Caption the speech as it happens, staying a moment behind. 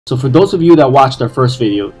So for those of you that watched our first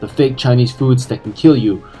video, the fake Chinese foods that can kill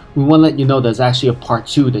you, we want to let you know there's actually a part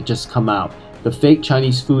 2 that just come out. The fake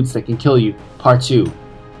Chinese foods that can kill you, part 2.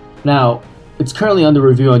 Now, it's currently under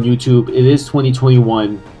review on YouTube. It is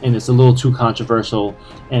 2021 and it's a little too controversial,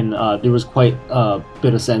 and there was quite a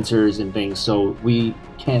bit of censors and things, so we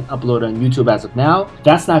can't upload on YouTube as of now.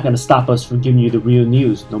 That's not going to stop us from giving you the real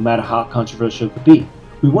news, no matter how controversial it could be.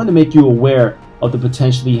 We want to make you aware of the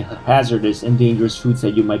potentially hazardous and dangerous foods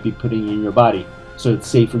that you might be putting in your body, so it's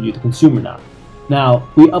safe for you to consume or not. Now,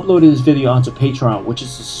 we uploaded this video onto Patreon, which is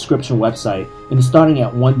a subscription website, and it's starting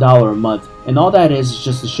at $1 a month, and all that is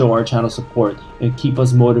just to show our channel support and keep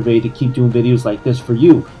us motivated to keep doing videos like this for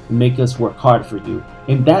you and make us work hard for you.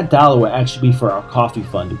 And that dollar will actually be for our coffee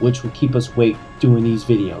fund, which will keep us awake doing these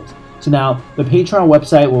videos. So now, the Patreon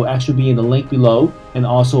website will actually be in the link below, and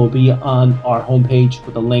also will be on our homepage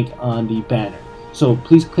with a link on the banner. So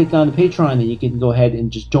please click on the Patreon and you can go ahead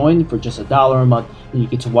and just join for just $1 a month, and you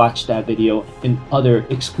get to watch that video and other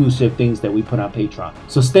exclusive things that we put on Patreon.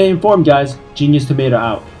 So stay informed, guys. Genius Tomato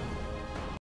out.